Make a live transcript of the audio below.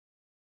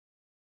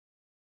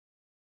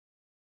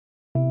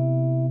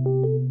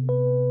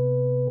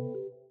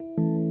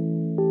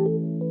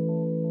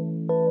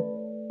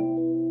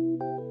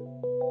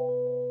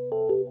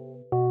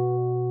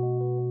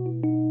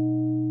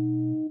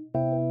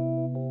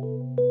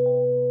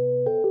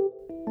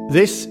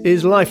This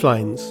is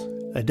Lifelines,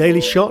 a daily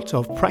shot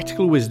of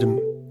practical wisdom.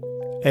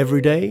 Every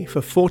day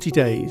for 40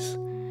 days.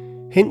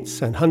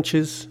 Hints and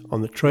hunches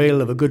on the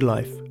trail of a good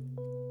life.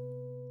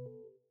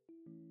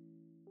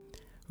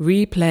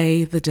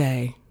 Replay the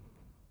day.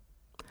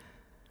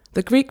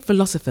 The Greek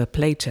philosopher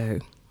Plato,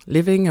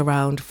 living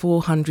around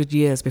 400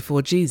 years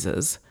before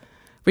Jesus,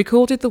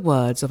 recorded the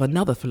words of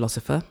another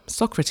philosopher,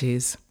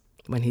 Socrates,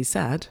 when he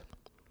said,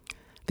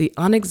 "The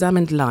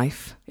unexamined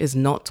life is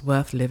not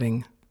worth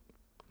living."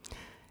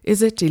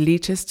 Is it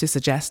elitist to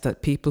suggest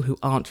that people who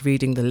aren't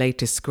reading the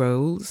latest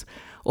scrolls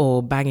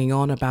or banging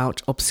on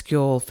about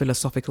obscure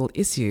philosophical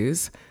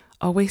issues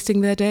are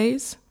wasting their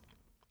days?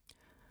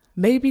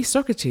 Maybe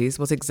Socrates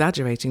was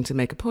exaggerating to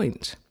make a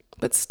point,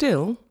 but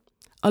still,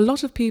 a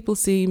lot of people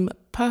seem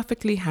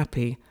perfectly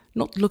happy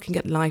not looking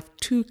at life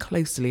too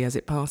closely as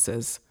it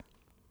passes.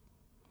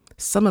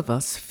 Some of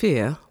us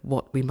fear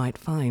what we might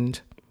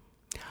find,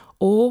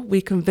 or we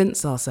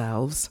convince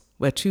ourselves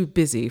we're too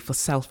busy for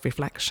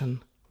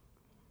self-reflection.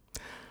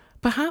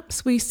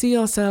 Perhaps we see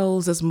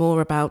ourselves as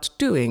more about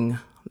doing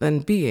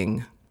than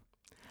being.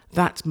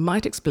 That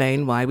might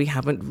explain why we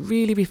haven't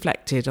really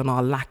reflected on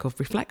our lack of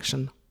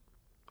reflection.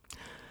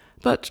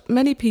 But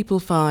many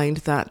people find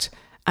that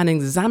an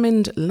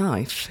examined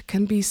life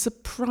can be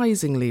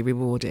surprisingly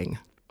rewarding.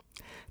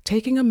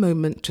 Taking a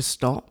moment to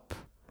stop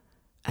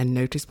and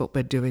notice what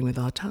we're doing with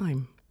our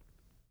time.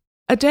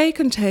 A day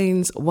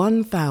contains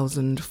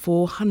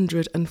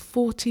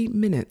 1,440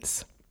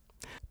 minutes.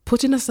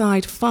 Putting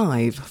aside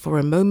 5 for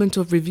a moment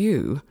of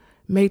review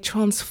may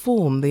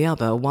transform the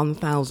other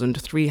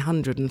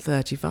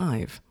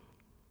 1,335.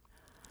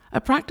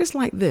 A practice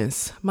like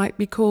this might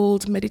be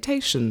called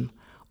meditation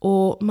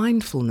or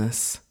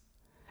mindfulness.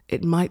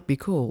 It might be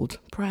called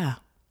prayer.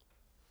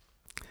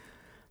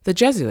 The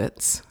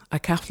Jesuits, a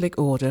Catholic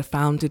order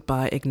founded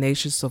by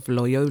Ignatius of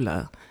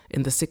Loyola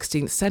in the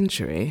 16th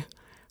century,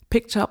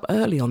 picked up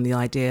early on the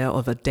idea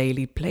of a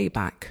daily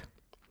playback.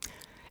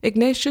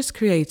 Ignatius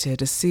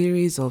created a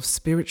series of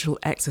spiritual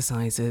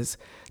exercises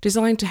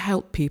designed to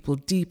help people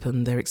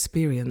deepen their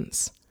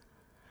experience.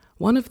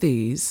 One of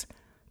these,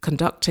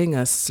 conducting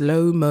a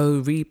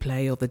slow-mo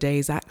replay of the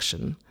day's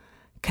action,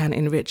 can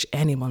enrich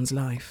anyone's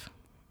life.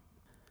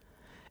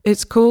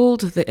 It's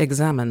called the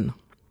examen,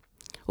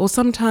 or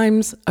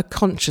sometimes a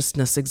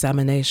consciousness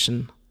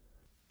examination.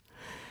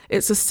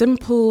 It's a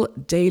simple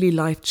daily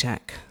life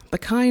check, the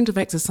kind of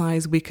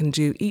exercise we can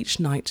do each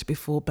night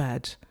before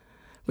bed,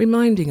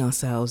 reminding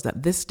ourselves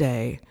that this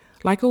day,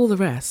 like all the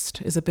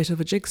rest, is a bit of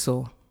a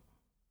jigsaw.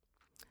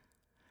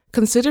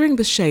 Considering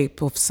the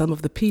shape of some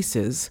of the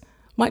pieces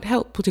might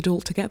help put it all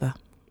together.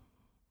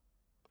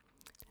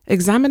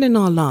 Examining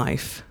our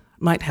life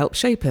might help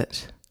shape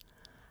it.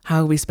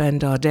 How we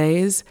spend our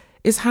days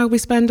is how we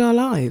spend our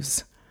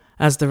lives,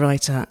 as the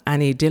writer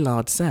Annie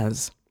Dillard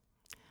says.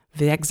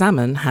 The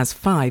examen has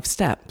 5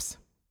 steps.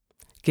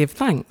 Give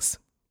thanks.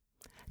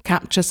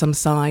 Capture some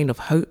sign of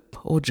hope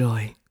or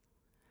joy.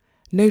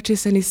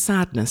 Notice any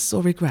sadness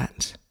or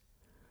regret.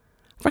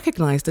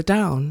 Recognize the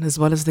down as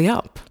well as the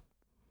up.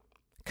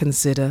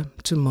 Consider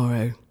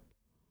tomorrow.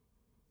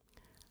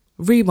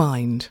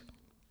 Rewind.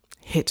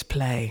 Hit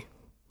play.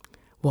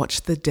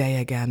 Watch the day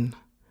again.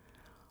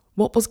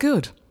 What was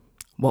good?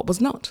 What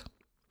was not?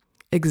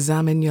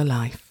 Examine your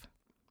life.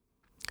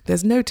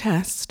 There's no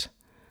test.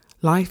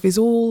 Life is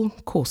all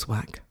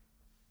coursework.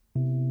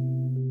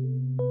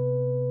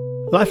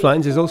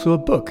 Lifelines is also a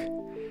book.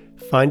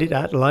 Find it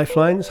at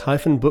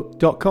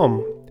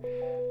lifelines-book.com.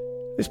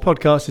 This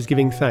podcast is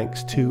giving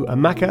thanks to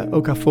Amaka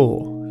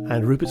Okafor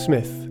and Rupert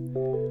Smith,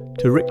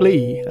 to Rick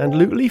Lee and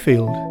Luke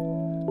Leafield,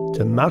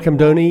 to Malcolm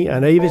Doney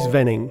and Avis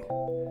Venning,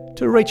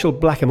 to Rachel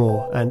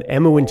Blackamore and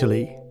Emma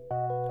Winterley,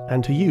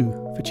 and to you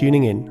for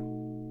tuning in.